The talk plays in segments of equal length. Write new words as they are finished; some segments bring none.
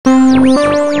Just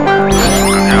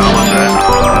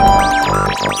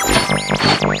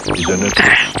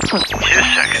a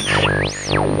second.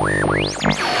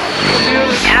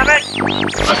 Have it?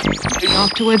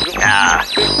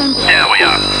 There we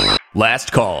are.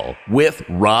 Last call with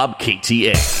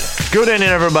RoBKTA. Good evening,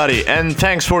 everybody, and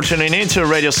thanks for tuning in to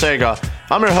Radio Sega.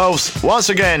 I'm your host, once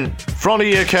again, from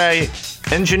the UK,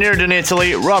 engineered in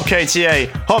Italy, RoBKTA.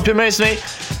 Hope you miss me,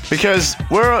 because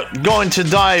we're going to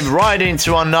dive right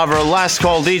into another Last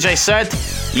Call DJ set,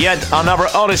 yet another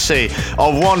odyssey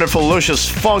of wonderful, luscious,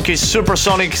 funky,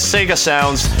 supersonic Sega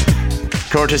sounds,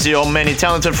 courtesy of many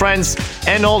talented friends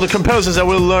and all the composers that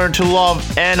we'll learn to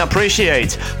love and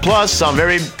appreciate, plus some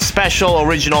very special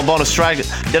original bonus track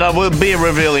that I will be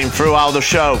revealing throughout the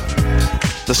show.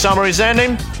 The summer is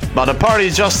ending, but the party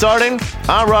is just starting.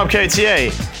 I'm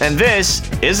RoBKTA, and this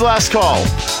is Last Call.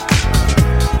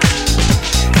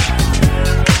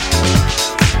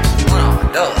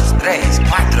 1, 2, 3,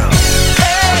 4.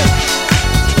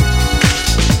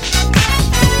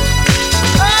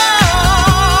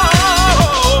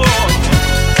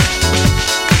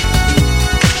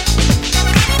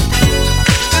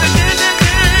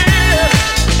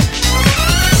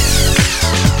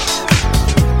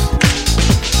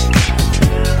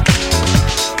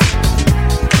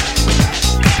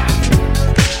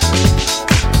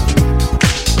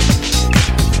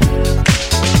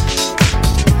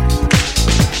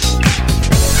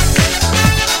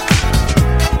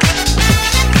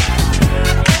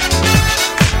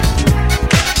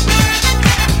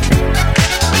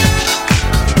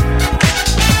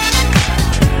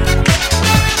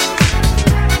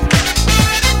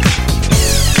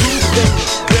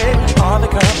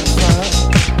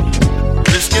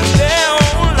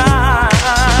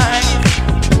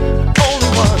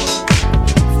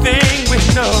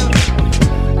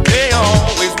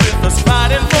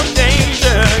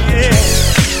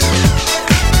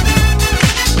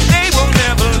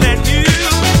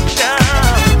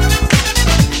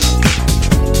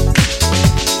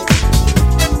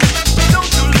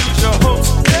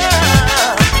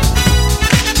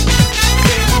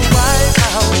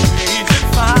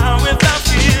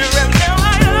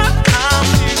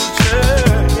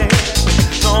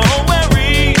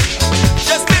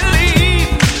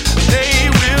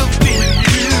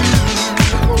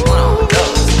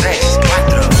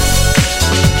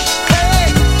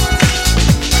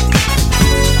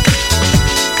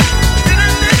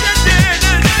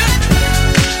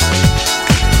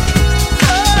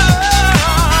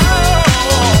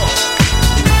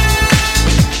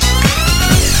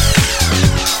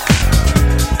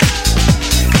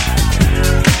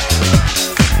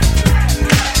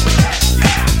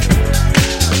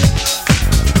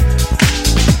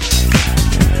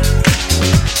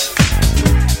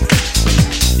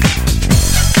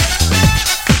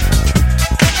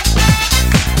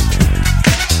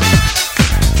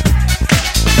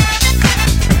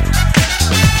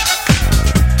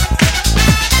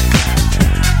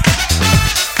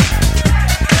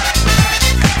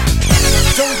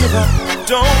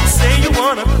 Don't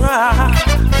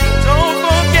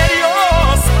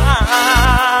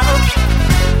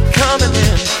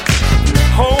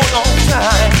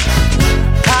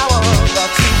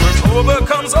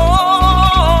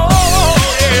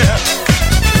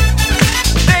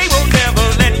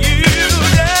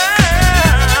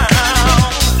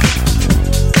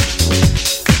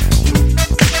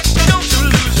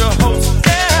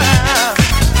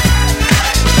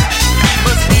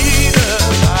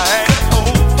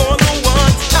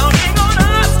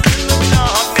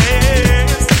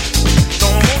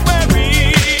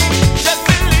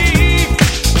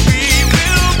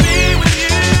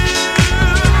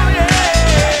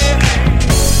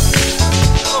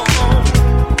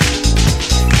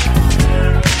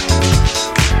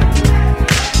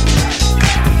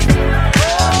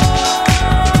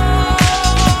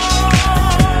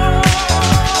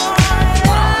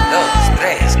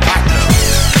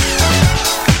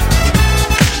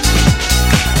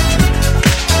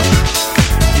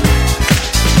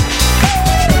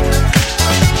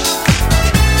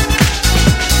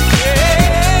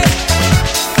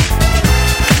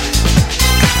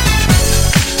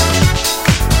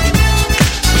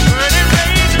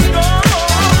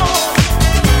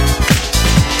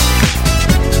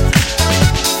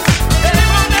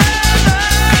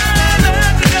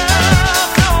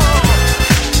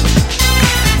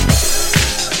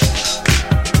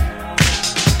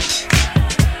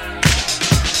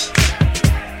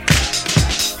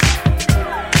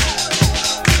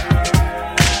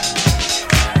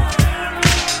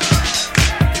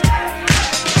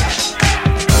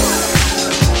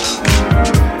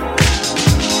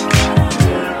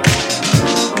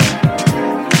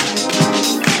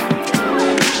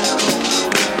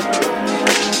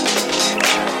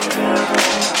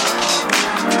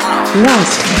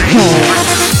last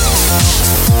call.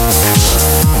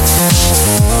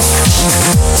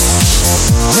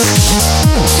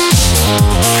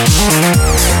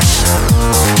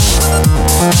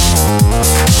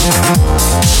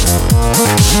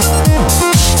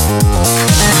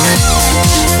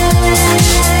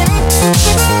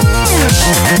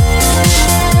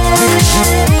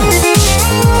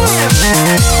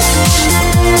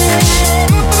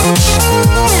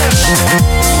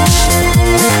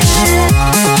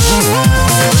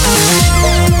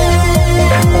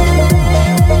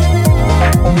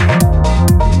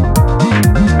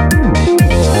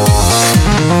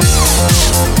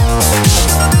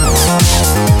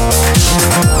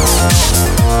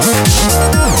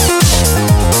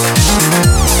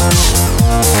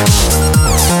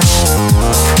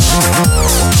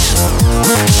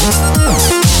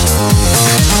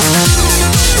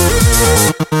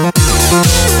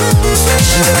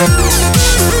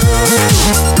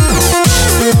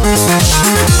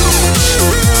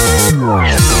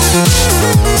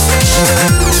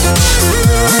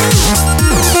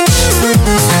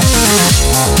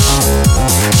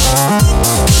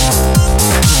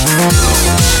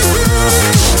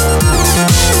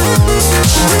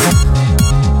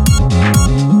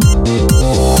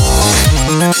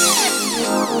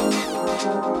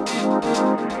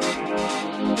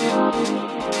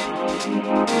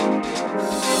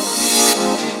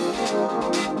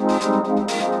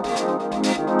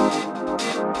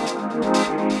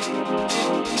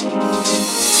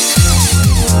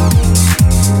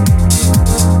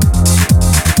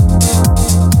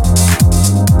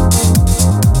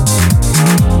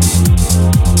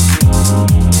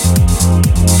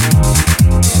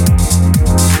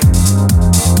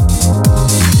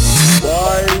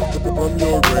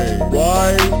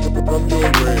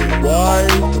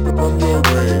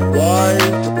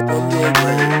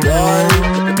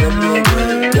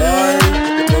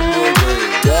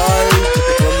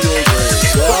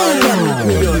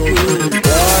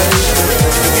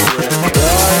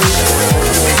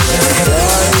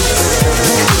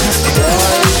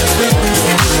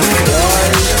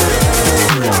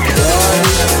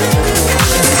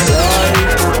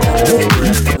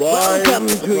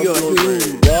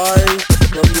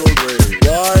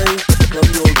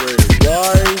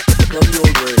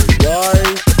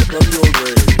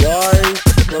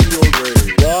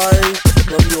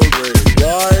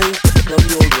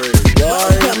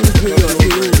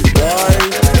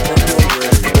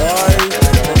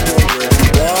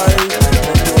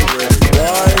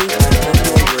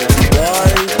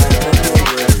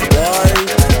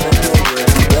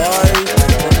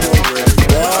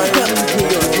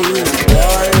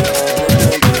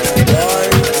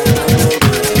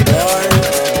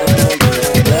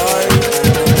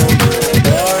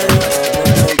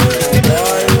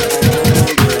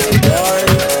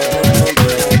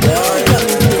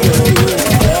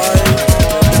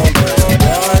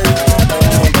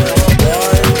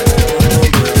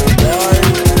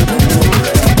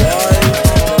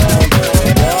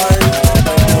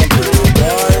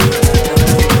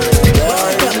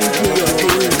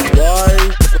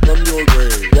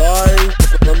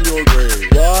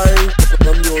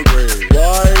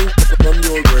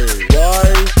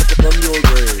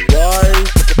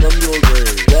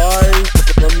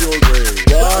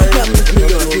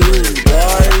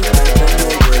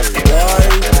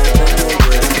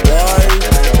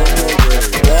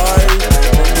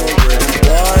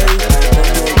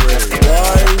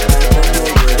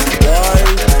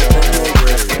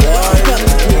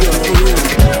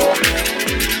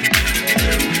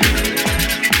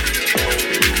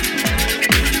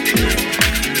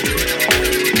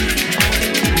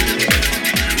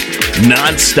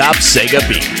 Non-stop Sega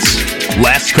beats.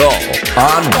 Last call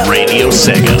on Radio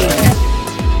Sega.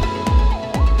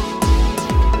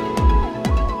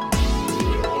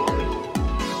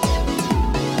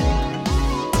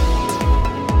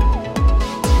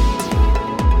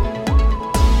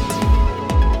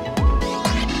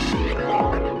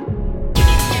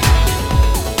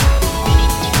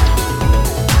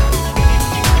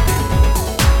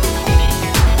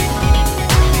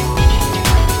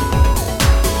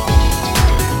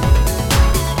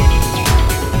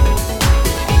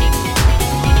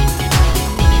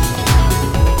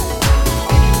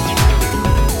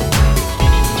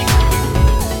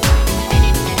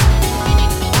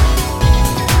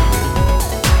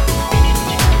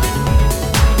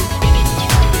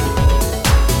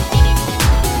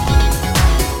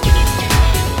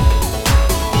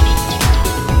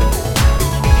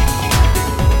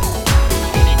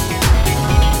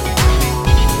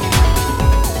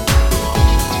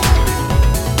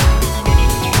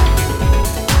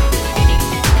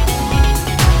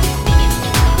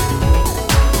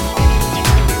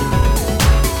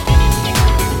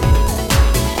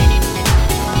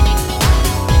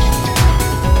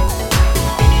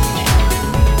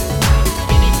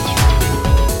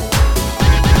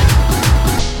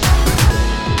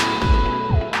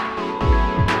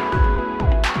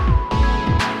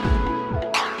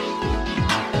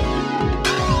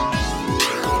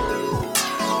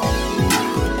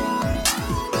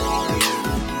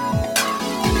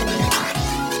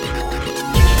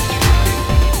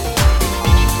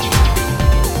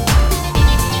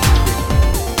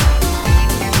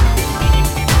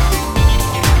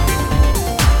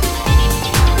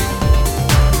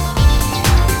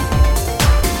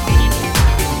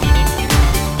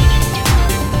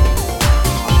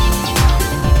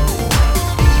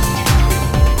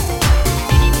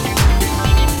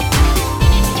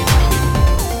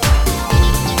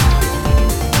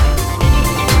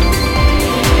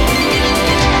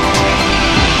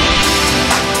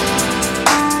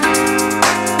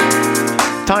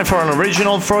 Time for an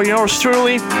original for yours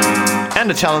truly and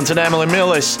the talented Emily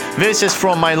Millis. This is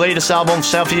from my latest album,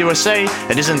 S6E USA.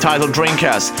 It is entitled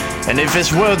Dreamcast. And if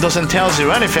this word doesn't tell you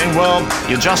anything, well,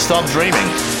 you just stop dreaming.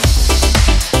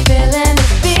 Feeling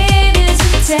the beat as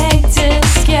we take to the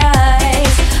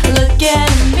skies. Look at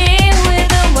me with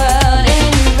the world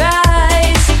in your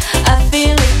eyes. I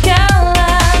feel like our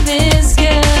love is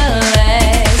gonna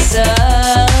last a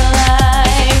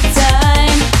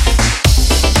lifetime.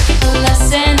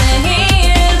 Listen to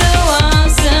hear the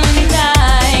warmth some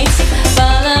nights.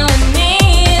 Following me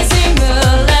as we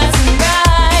move left and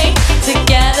right.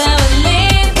 Together we're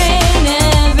leaving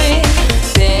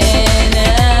everything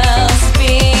else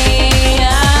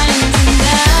behind.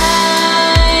 Tonight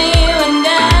when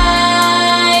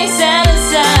I set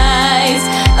aside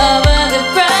over the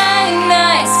bright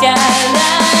night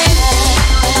skyline.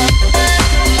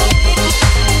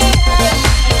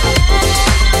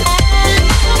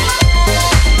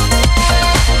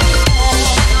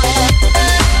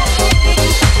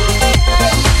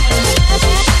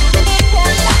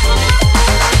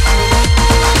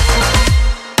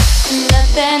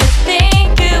 Nothing to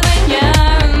think of when you're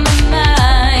in my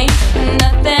mind.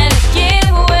 Nothing to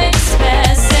give when it's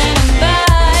passing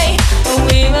by.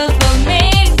 We were both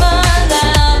made for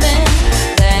love and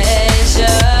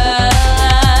leisure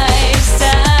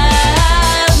lifestyle.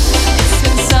 It's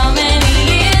been so many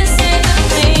years since I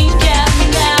blink at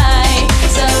night.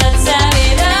 So let's have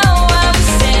it out while we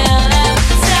still have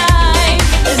time.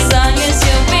 As long as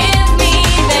you're with me,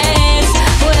 this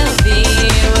will be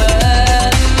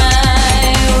worth my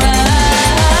while.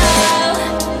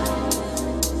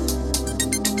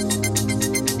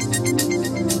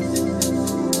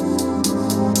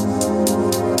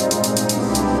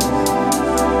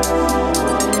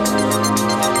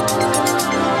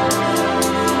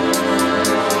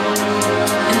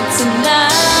 And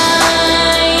tonight,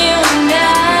 you and I,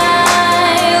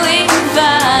 we can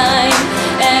find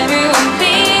everyone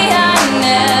behind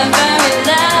every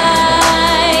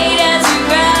light as we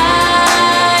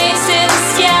rise to the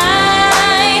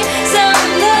sky, so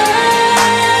alive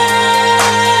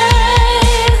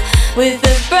with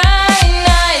the bright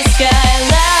night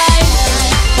skyline.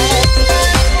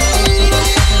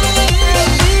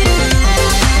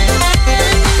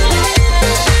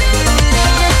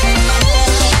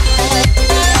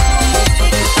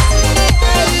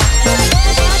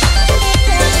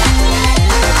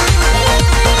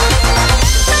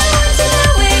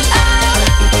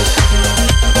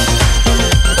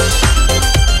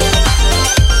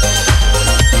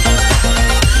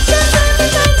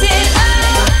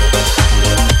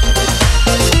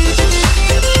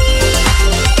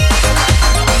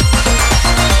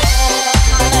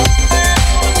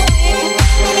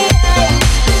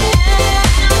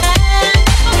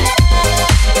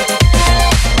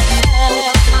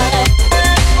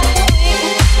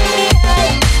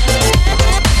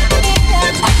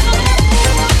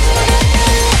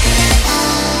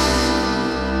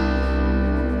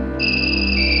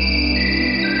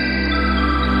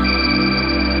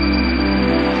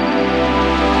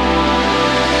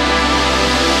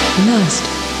 Last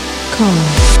call.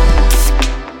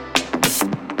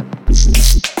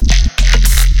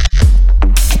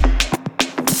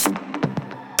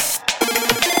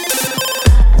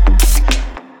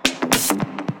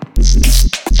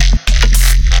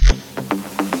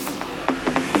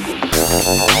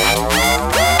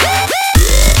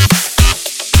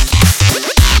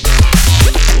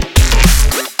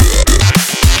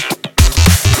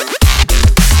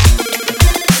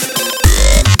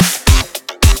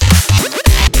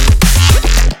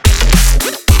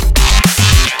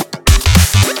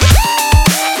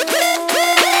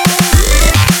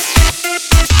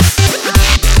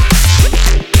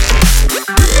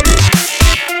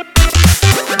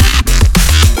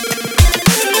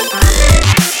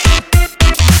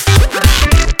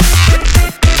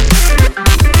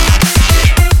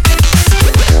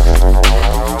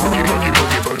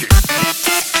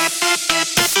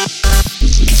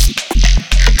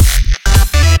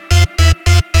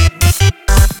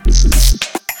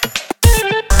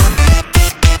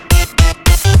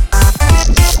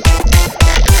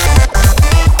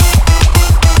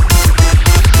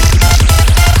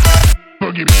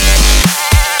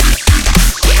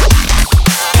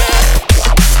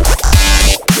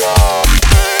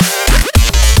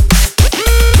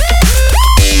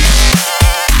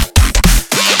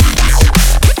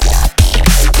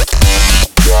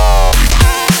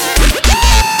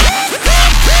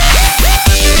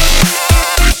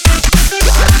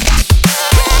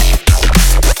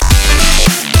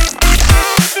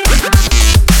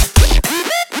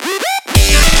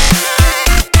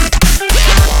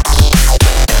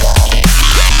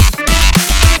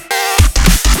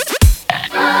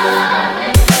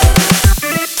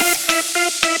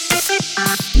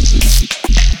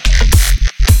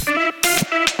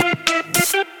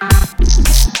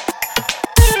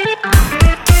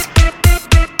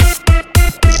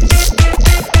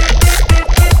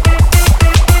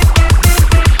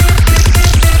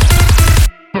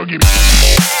 keep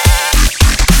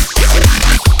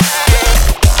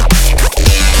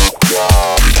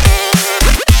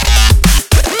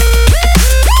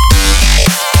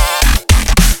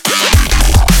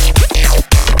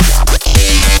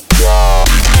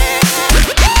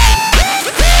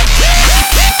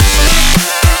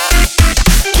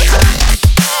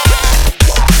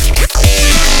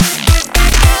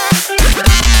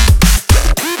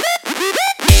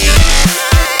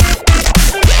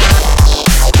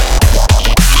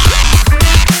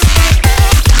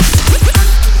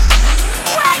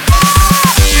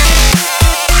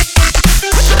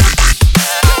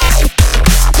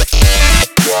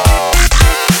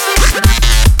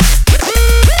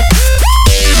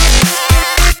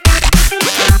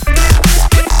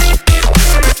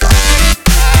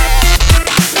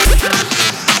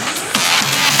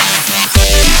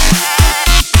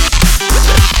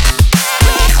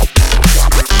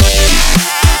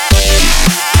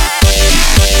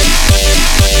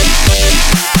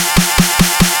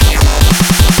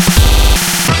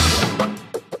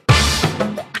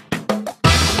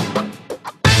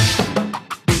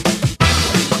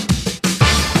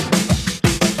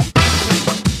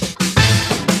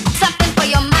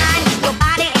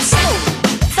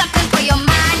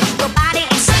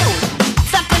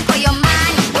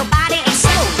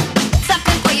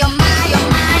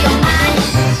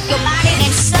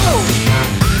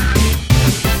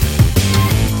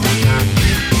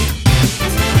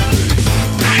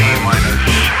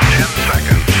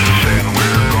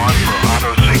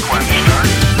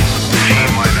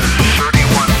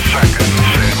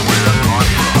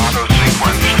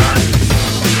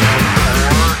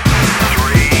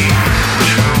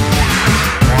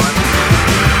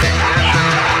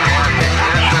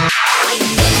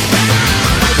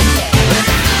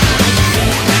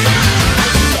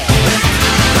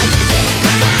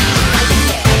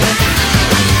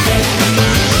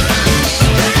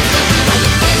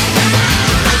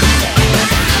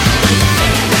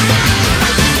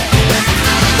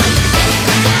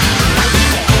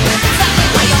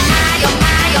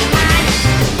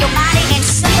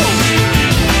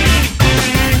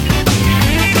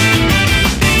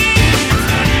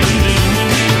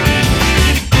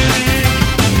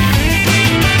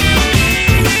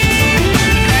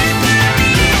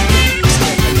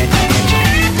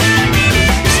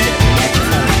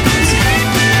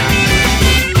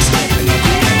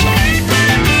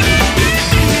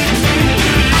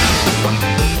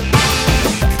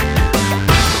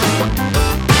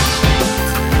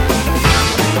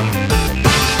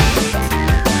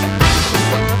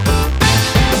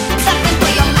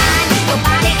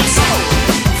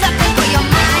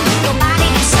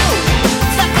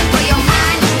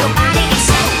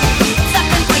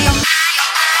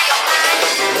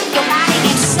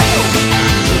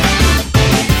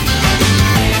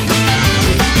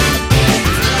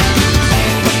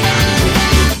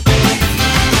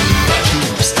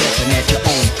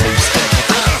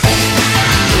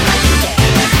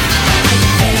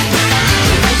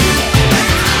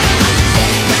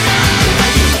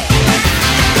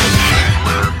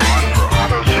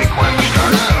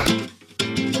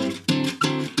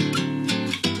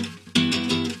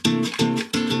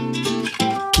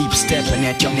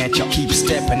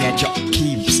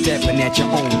stepping at your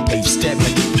own pace, keep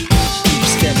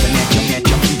stepping at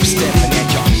your, keep stepping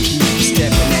at your, keep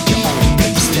stepping at your own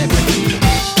pace,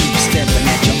 keep stepping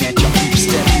at your, keep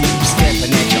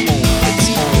stepping at your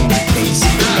own pace,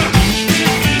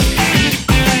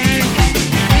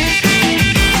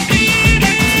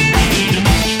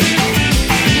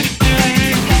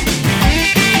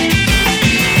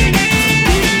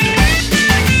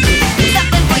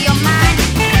 Something for your mind,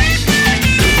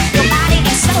 your body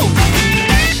and soul.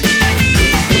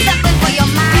 Something for your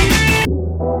mind.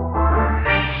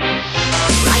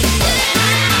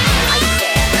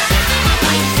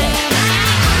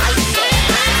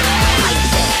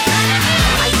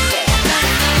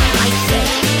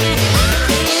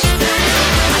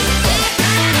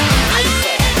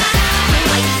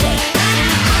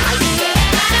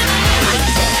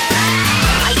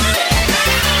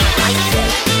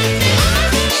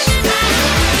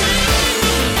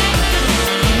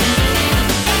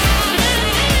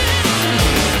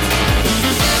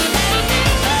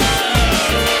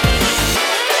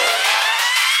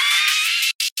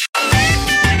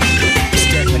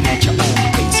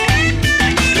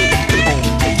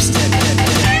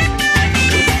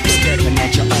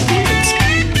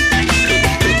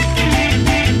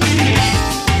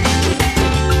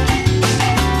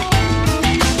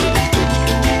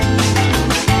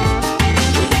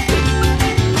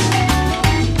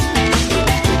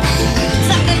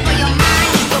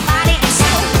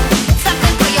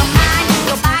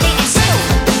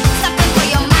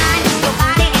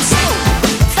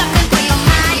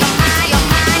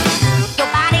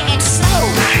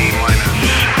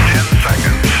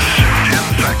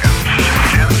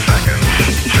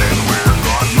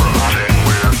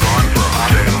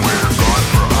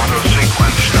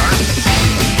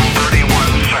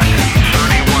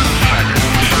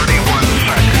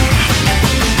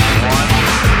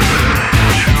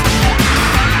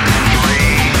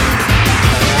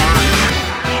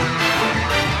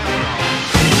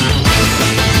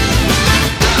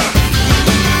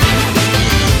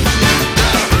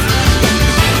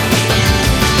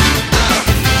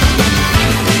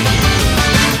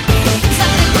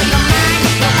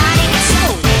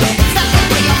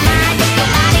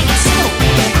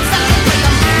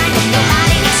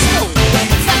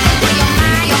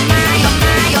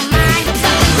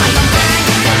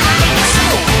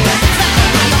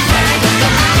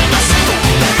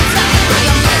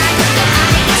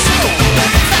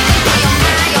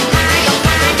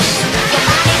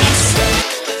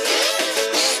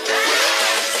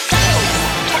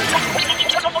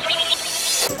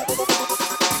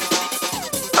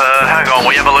 hang on,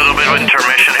 we have a little bit of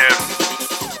intermission here.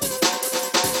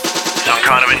 Some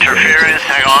kind of interference,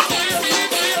 hang on.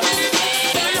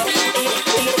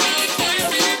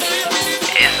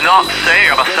 It's not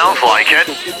Sega, but sounds like it.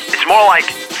 It's more like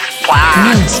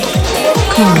splash.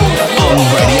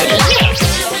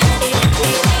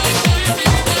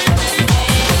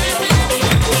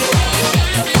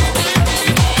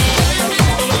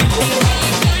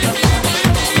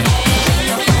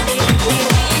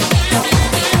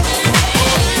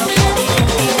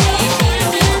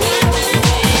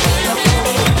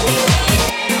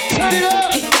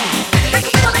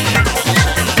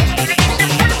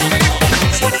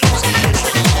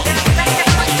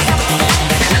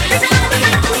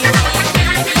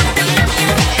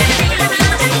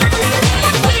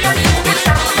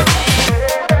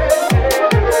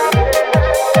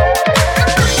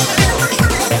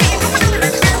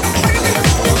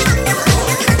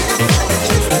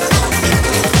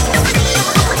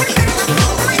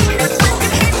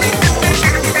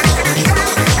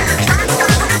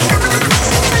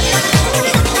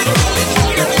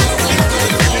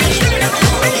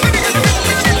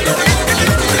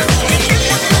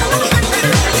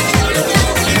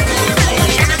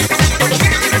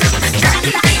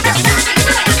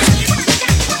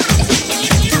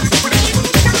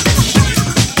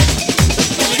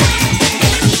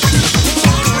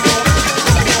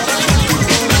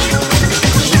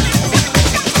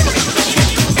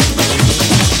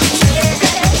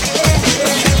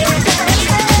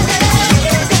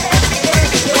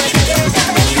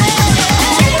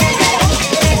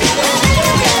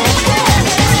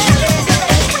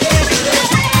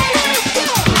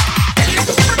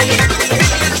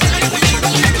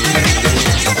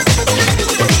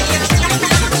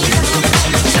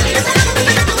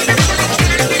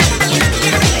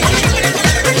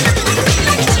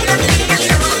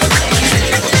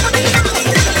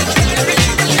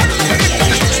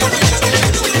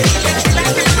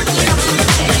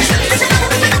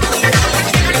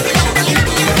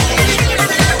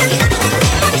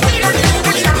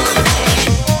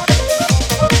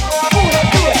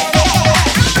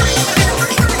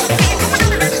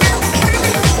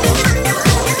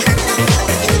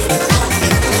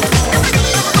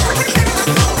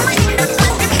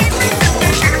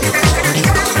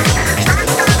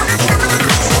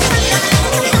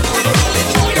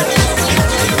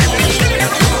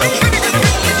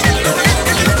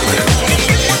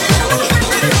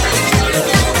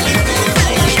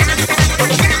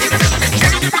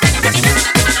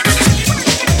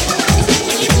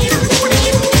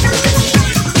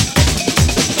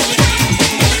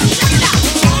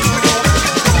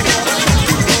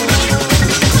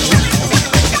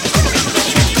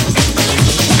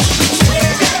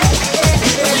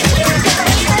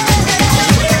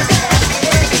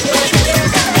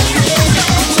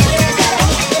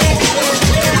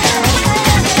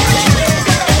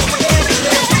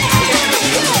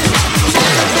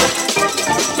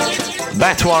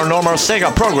 Back to our normal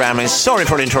Sega programming. Sorry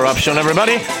for the interruption,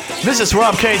 everybody. This is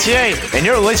RoBKTA, and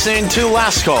you're listening to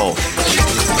Last Call.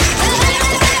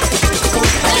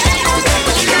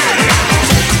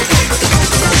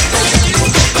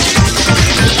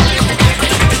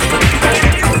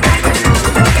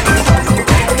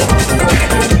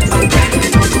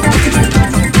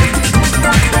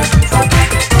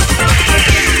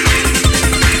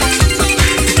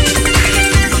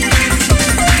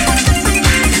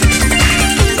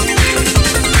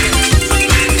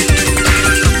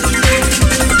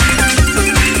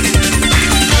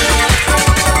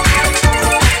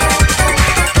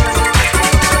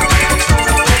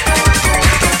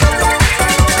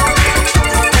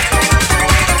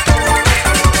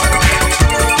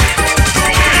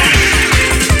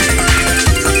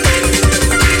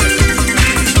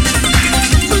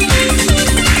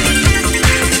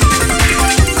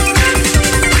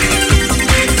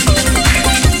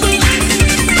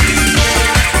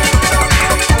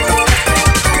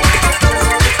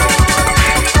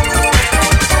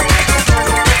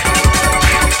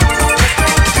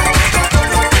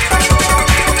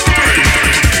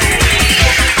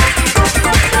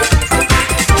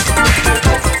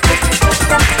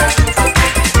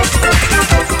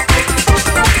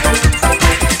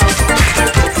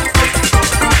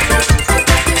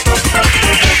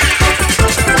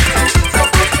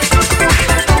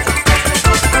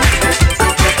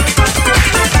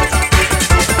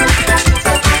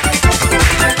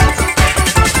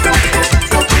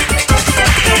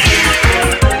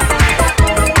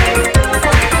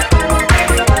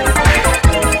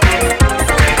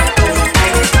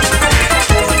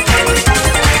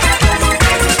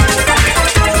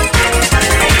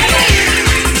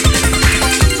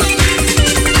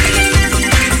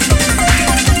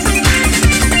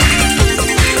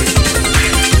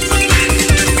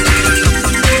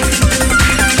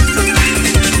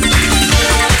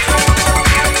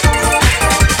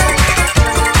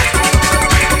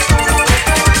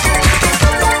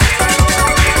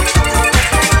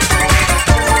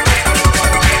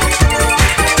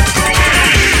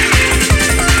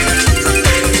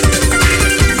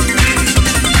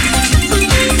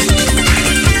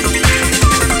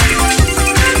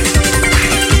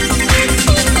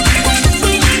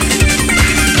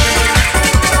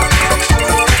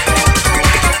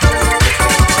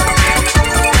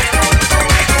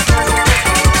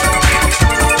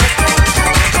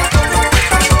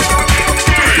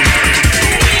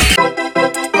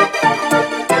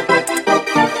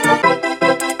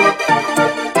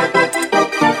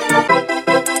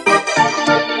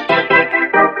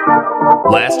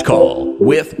 Last Call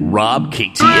with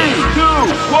RoBKTA.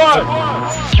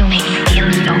 You make me feel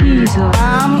so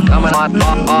Coming up,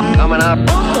 coming up.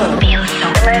 feel so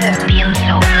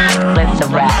let's a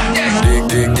rap.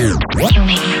 You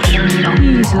make me feel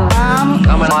so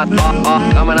Coming up,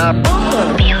 coming up.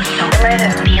 feel so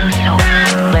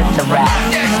let's a rap.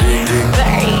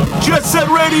 Jet Set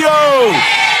Radio!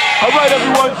 All right,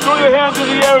 everyone, throw your hands in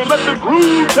the air and let the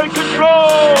groove take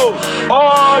control!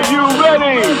 Are you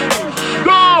ready?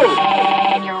 Go!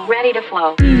 And you're ready to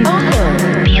flow.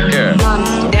 Yeah.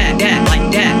 That,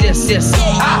 like that, this is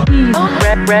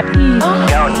Rep,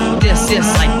 Go. this is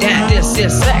like that, this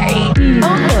is Yeah.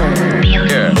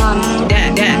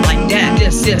 that, like that,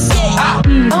 this is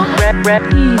rep,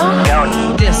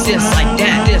 Go. this is like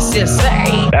that, this is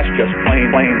That's just plain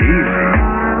easy.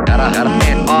 Got a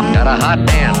hand off, got a hot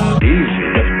hand. Easy,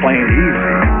 just plain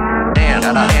easy. Hand,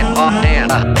 got a hand off,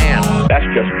 hand, hand. That's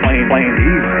just plain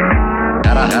easy.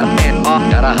 Got a hand off,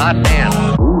 got a hot hand.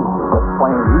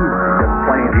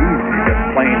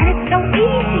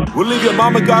 We'll leave your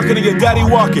mama gawking and your daddy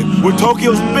walking. We're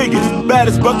Tokyo's biggest,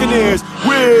 baddest Buccaneers.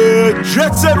 We're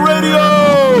Jet Set Radio!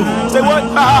 Say what?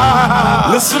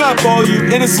 Listen up, all you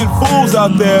innocent fools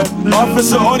out there.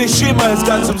 Officer Onishima has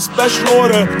got some special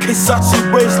order Keisatsu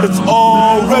bracelets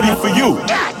all ready for you.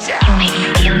 you make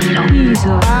me feel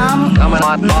so Coming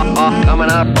up, coming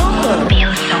up.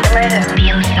 feel so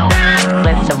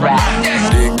let's a rap.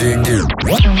 You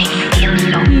make me feel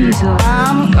so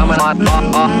Coming up,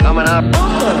 coming up.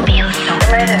 feel so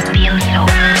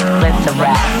let's a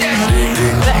rap.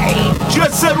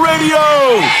 Jet Set Radio!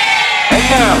 And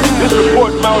now, this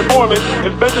report malformance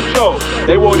has been the show.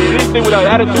 They won't eat anything without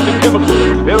additives and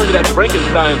chemicals. They're into that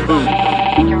Frankenstein food.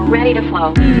 And you're ready to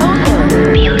flow.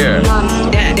 Feel Yeah.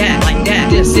 that, like that,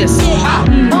 this is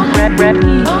rep,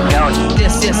 Go.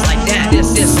 this is like that,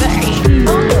 this is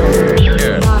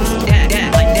Yeah. that,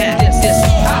 like that, this is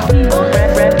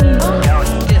Go.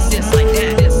 this is like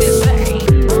that, this is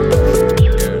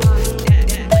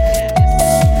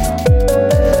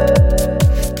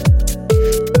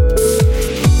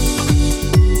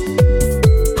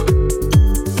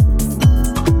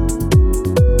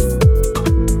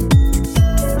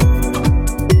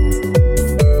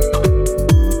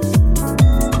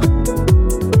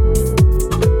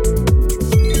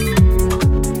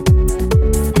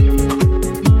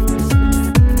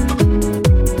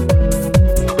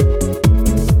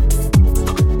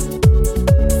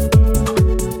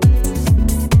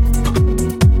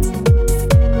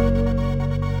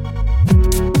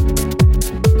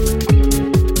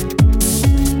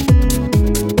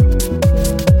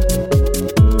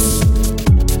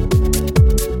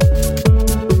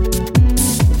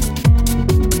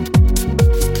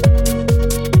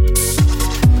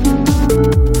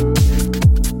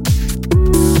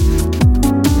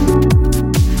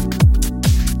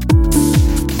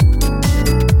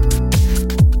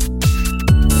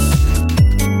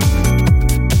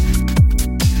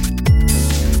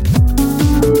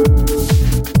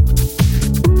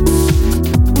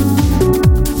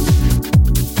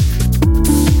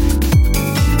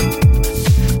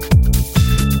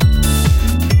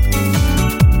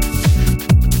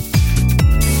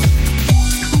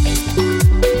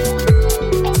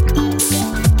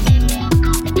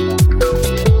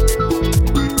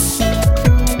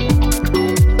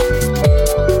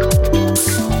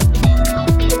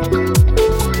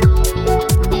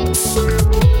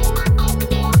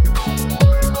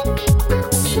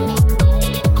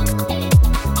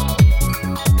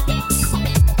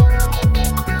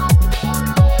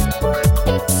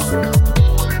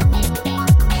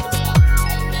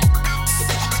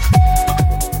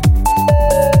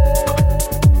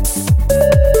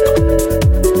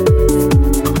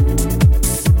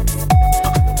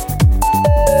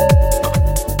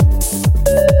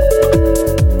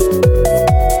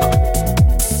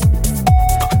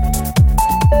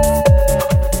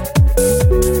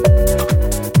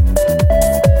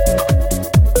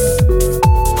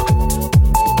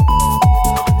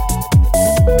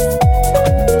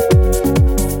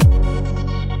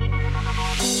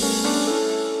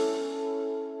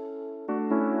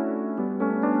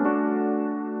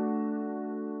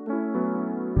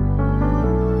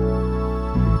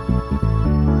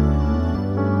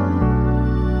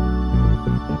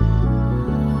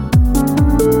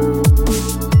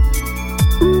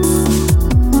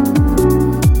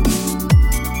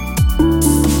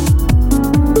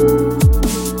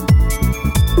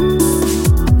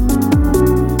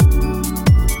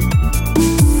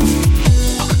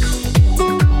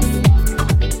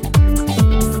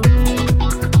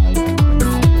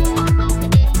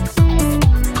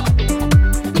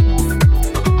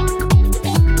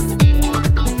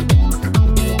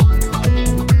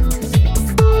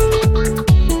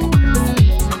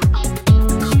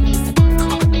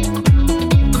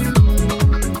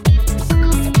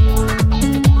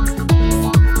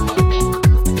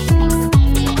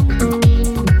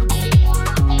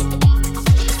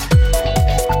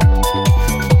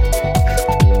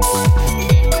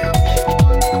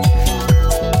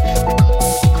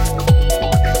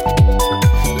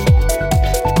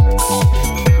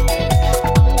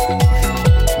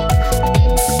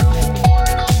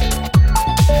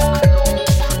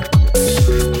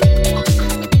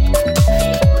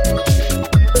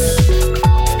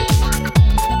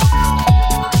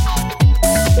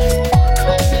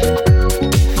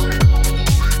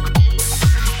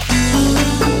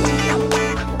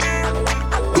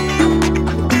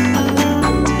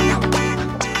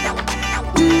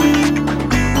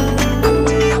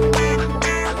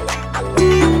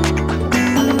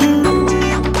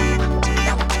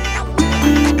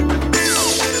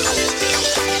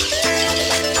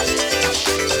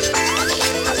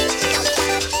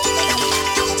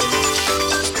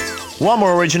one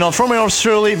more original from yours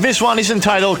truly. This one is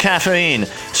entitled Caffeine.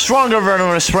 Stronger than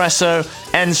an espresso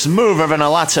and smoother than a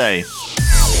latte.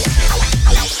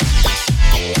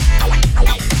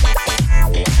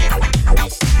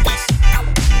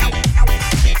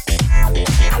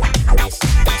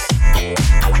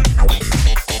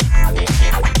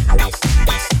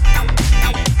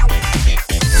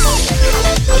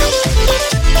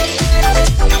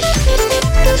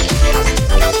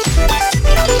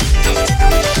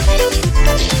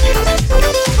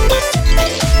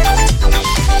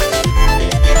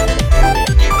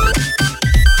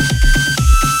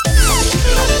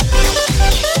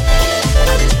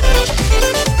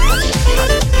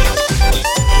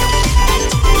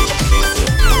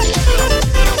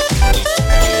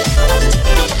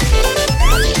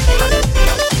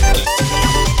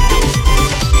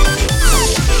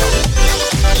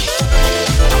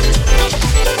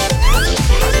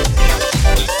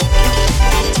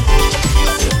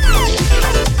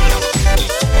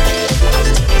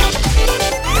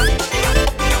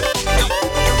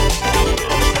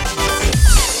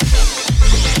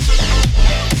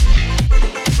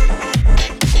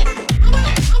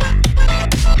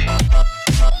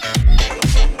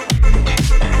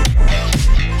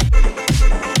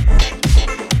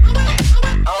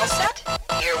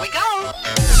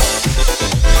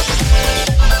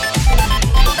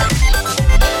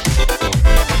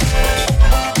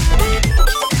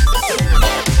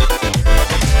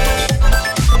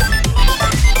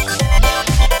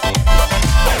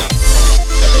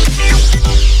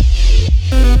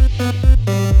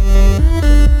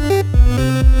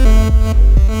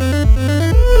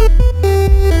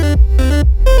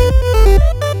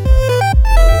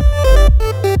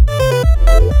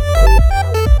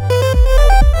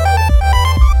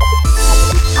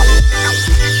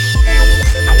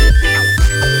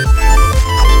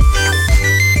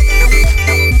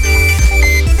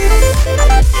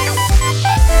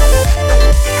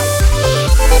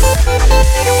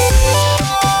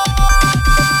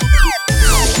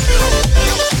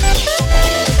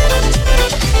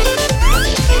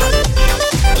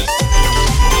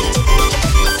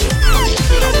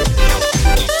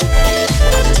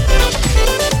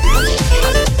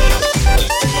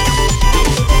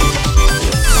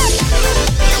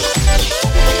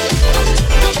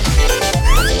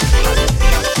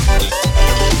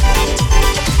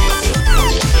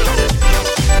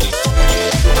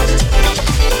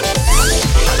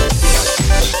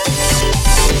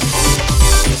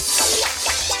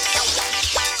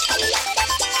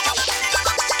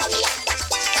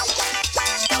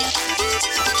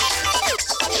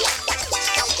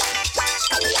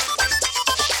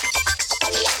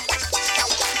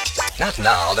 Not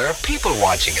now, there are people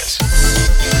watching us.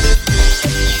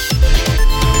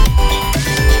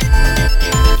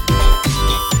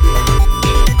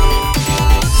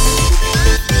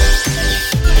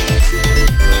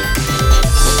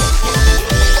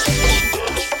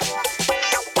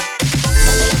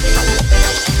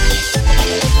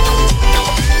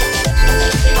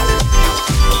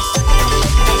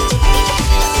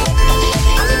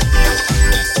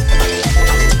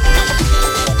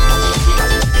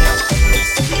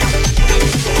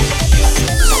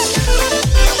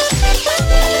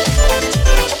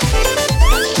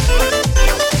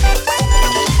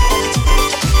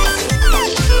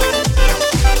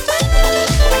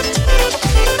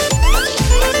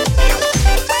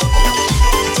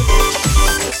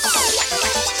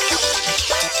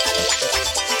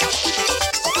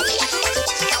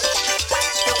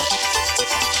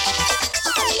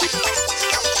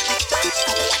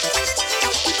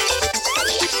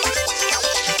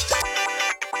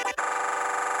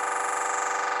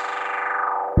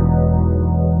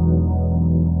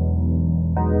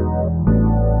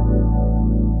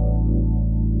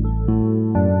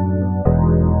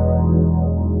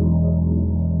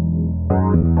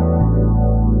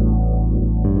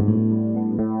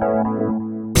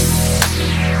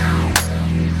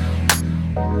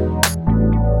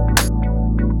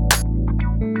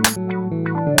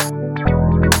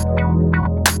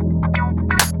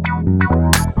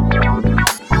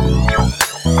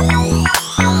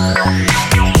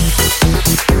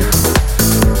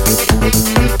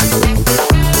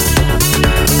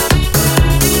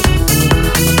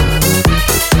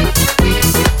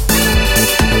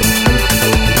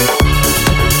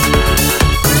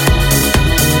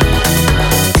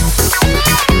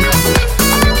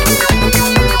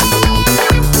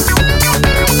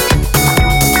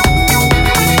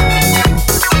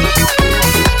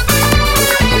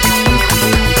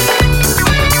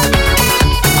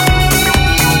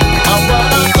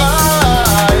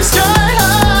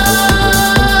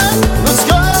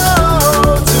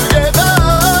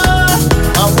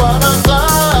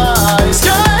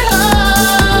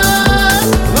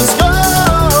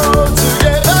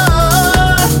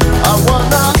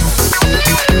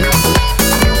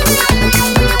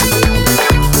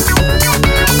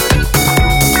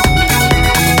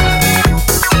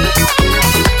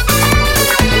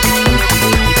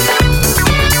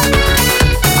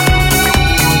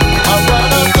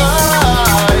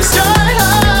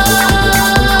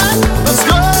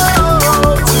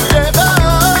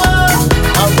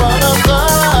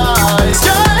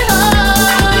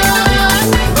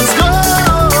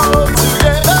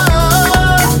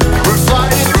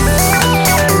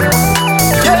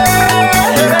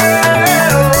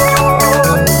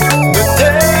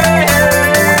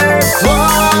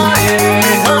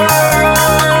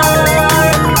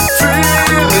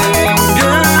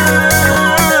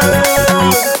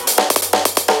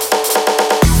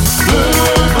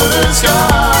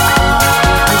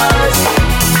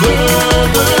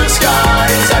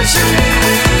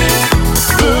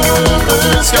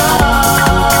 blue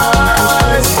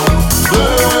skies,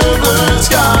 blue, blue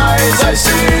skies I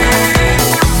see.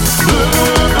 Blue,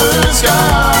 blue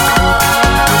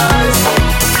skies,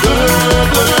 blue,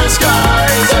 blue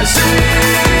skies I see.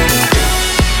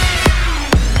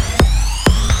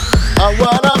 I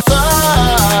wanna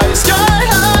fly sky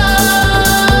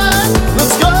high.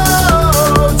 Let's go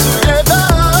together.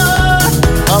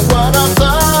 I wanna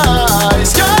fly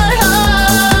sky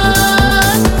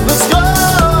high. Let's go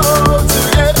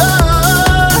together.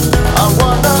 I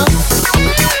wanna.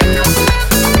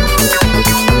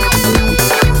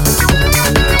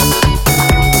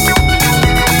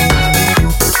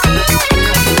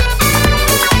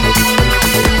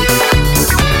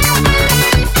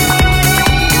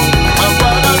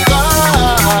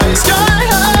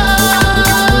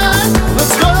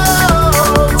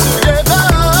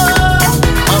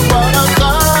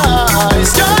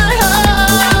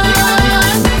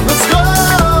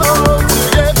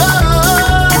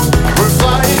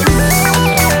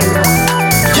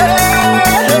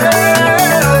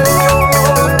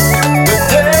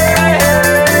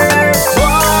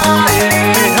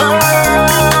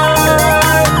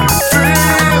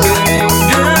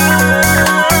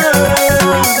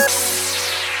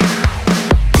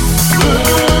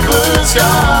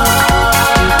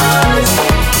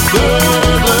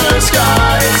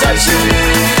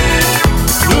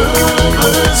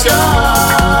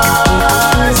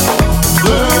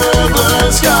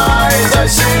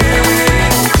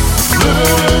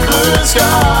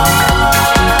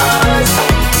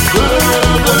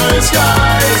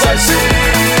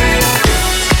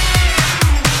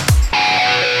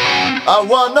 I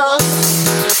wanna.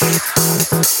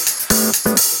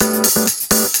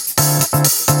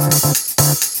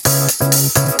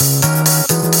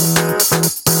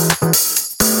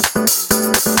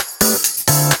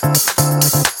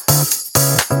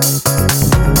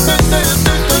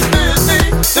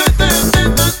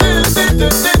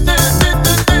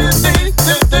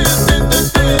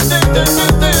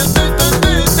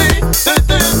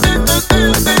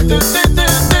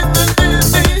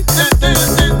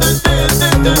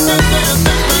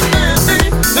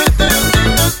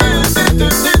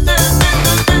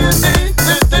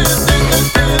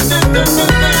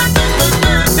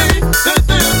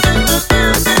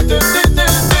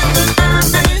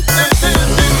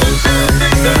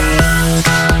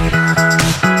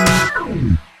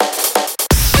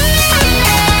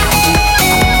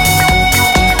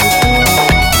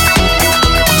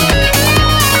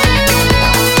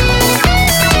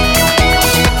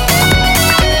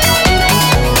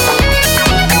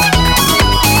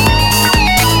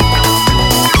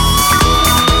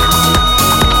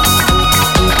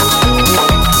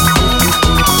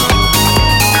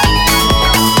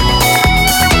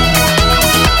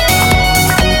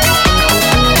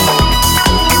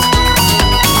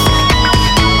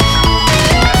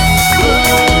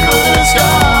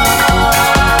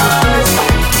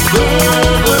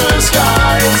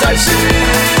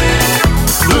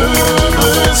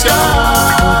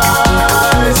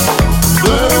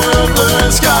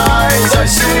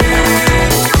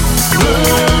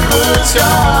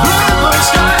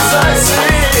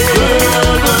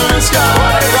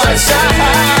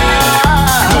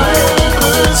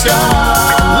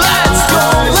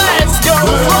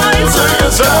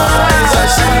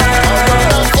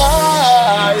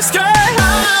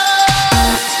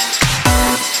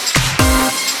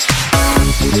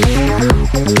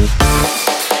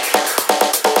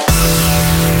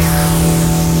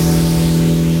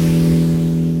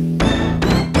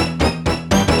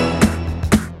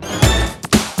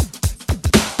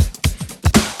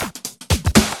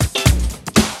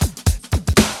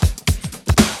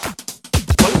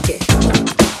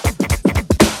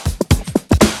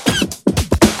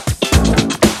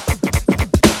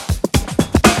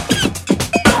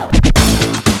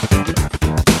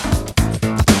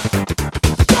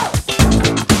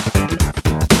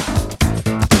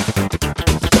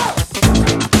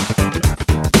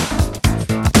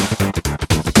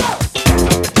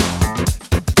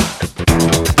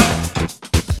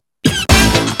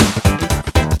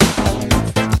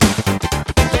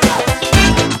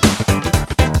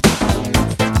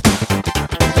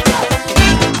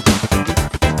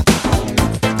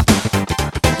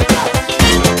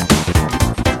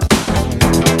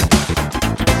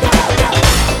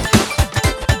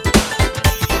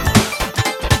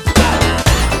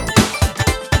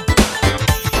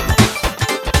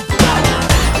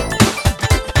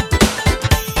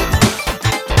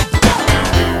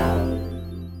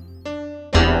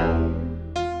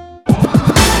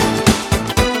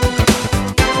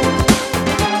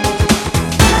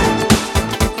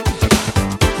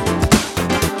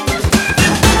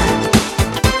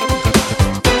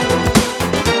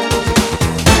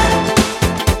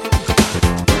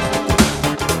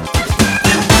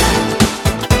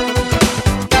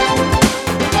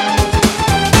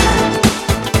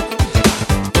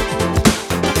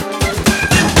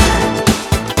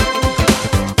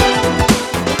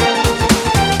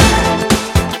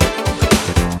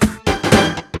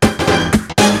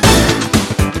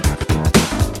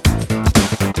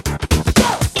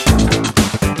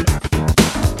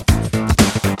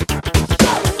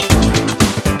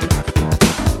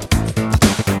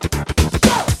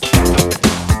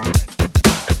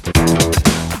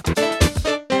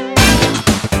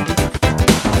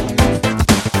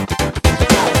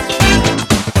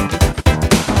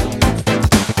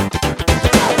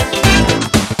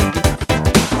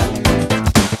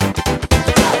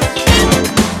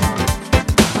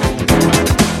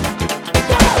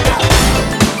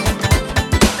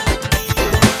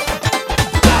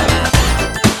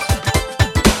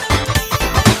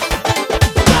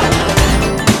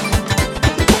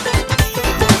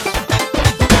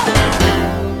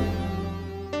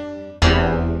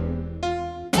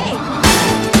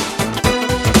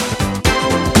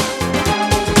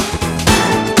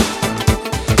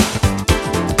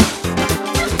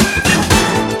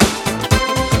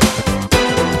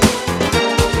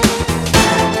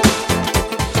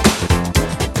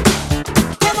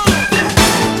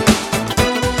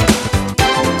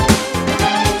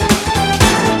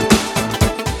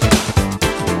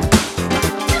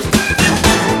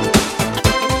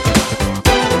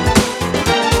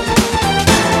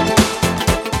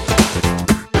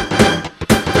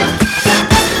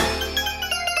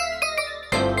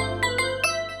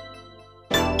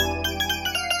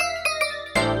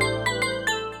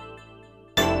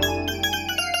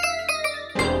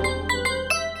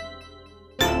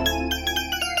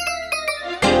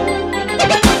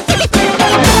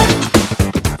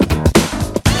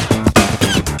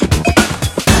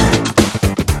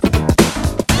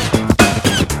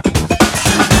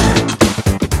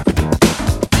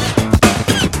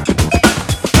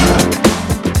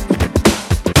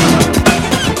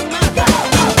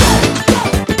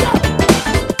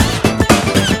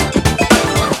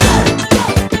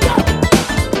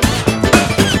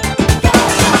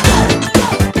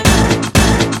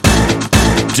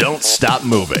 don't stop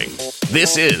moving.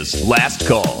 This is Last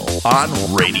Call on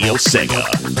Radio Sega.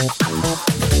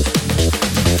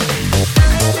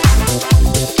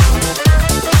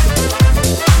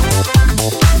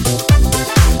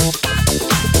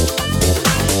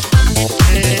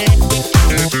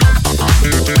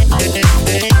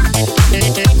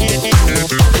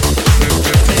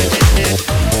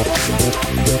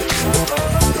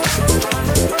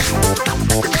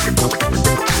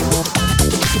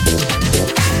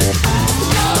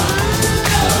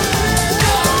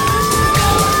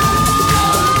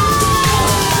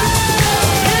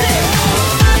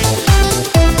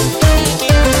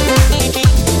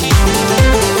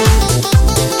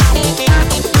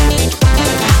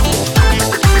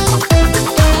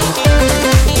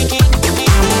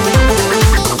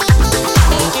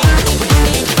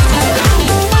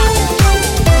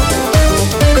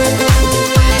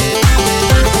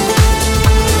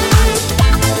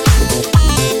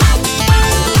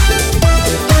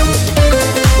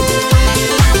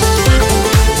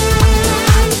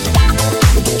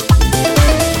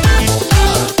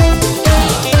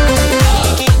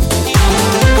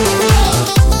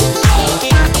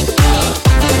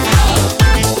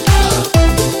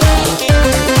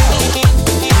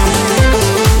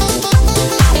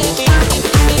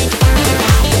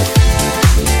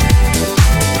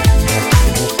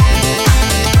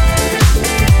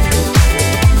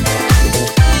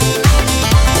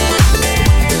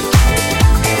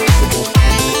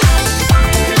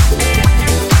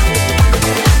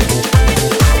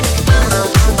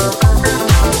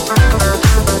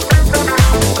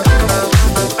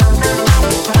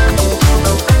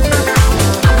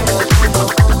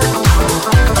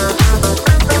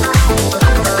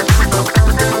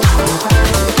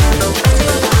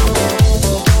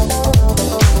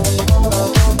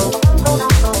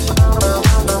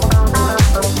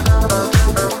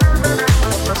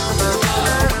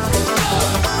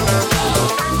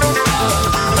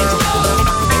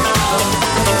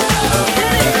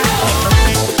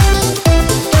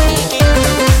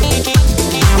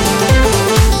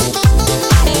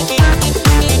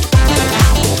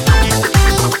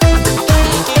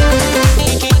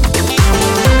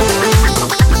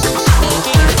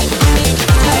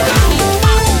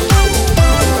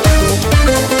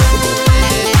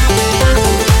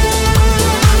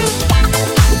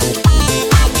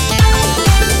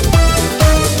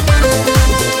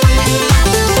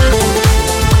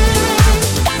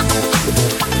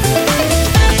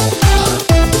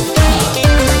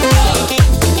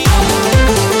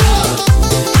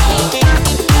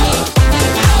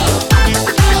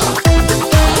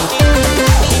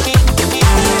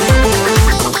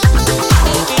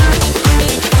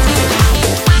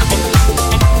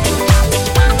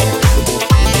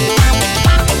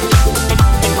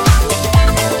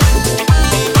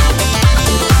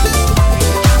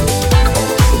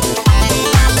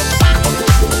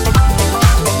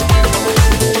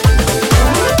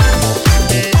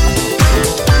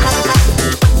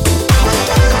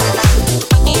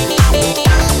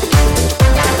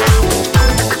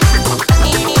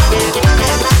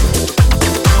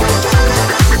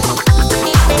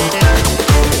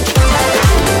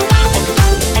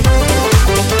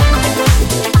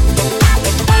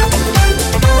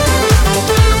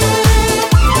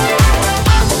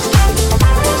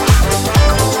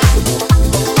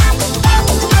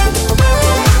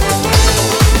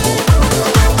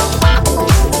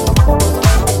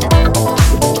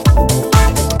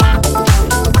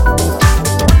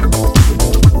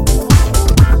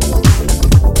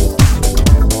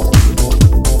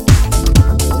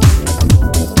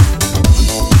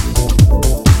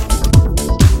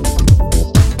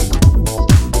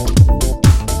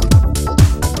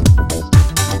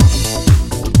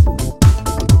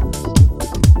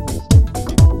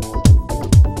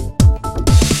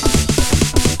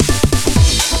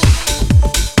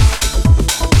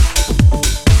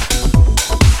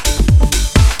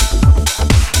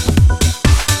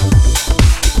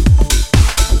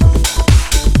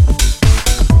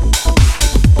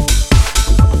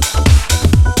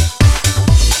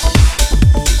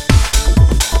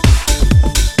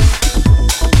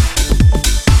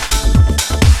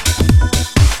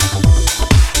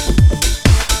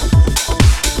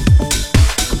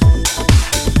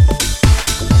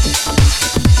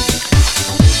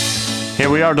 Here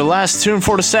we are, the last tune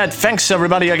for the set. Thanks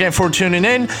everybody again for tuning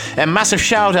in, and massive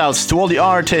shoutouts to all the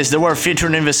artists that were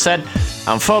featured in this set: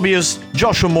 Amphobius,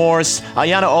 Joshua Morse,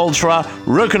 Ayana Ultra,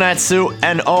 Rukunetsu,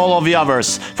 and all of the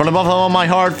others. From the bottom of my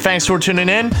heart, thanks for tuning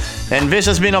in, and this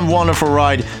has been a wonderful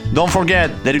ride. Don't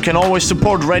forget that you can always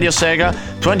support Radio Sega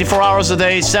 24 hours a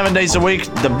day, 7 days a week,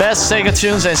 the best Sega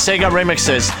tunes and Sega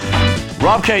remixes.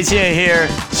 RoBKTA here,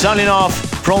 signing off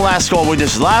from Last Call with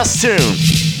this last tune.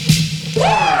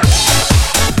 What?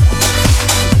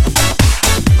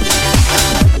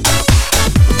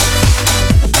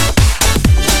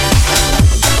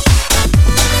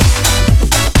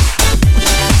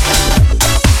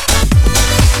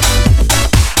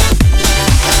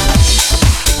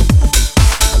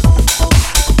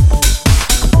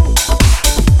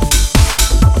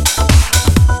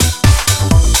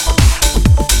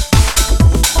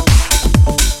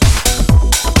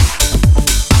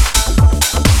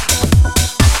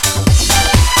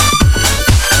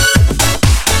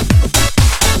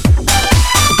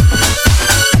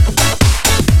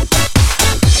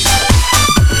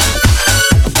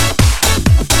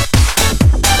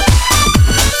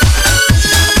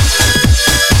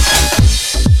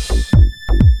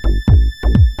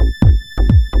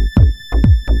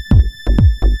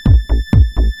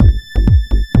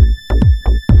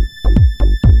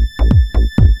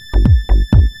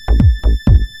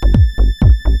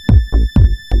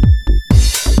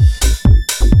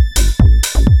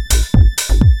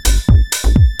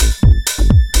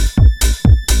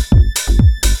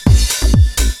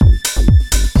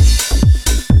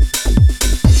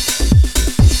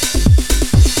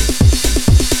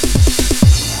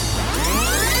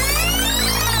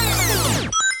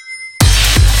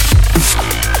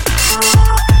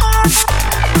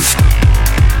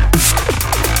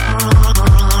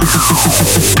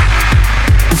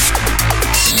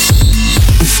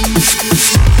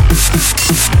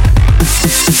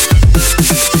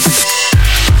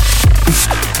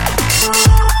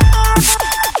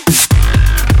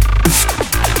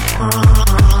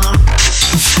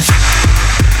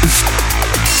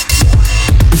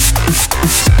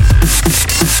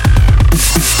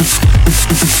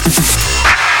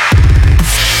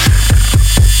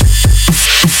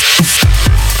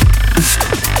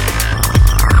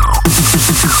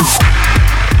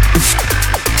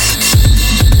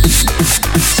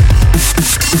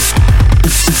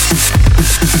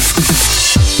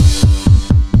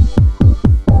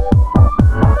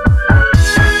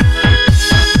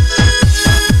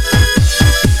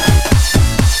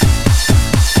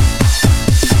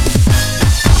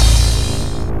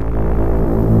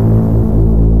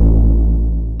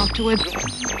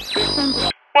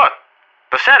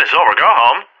 The set is over. Go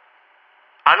home.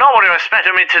 I know what you're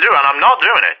expecting me to do, and I'm not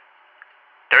doing it.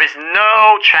 There is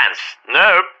no chance.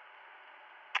 No.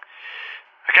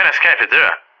 I can't escape it, do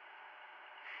I?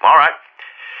 Alright.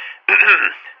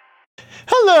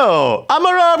 Hello, I'm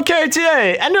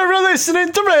RoBKTA, and you're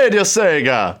listening to Radio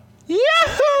Sega.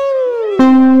 Yahoo!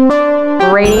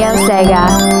 Radio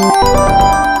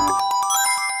Sega.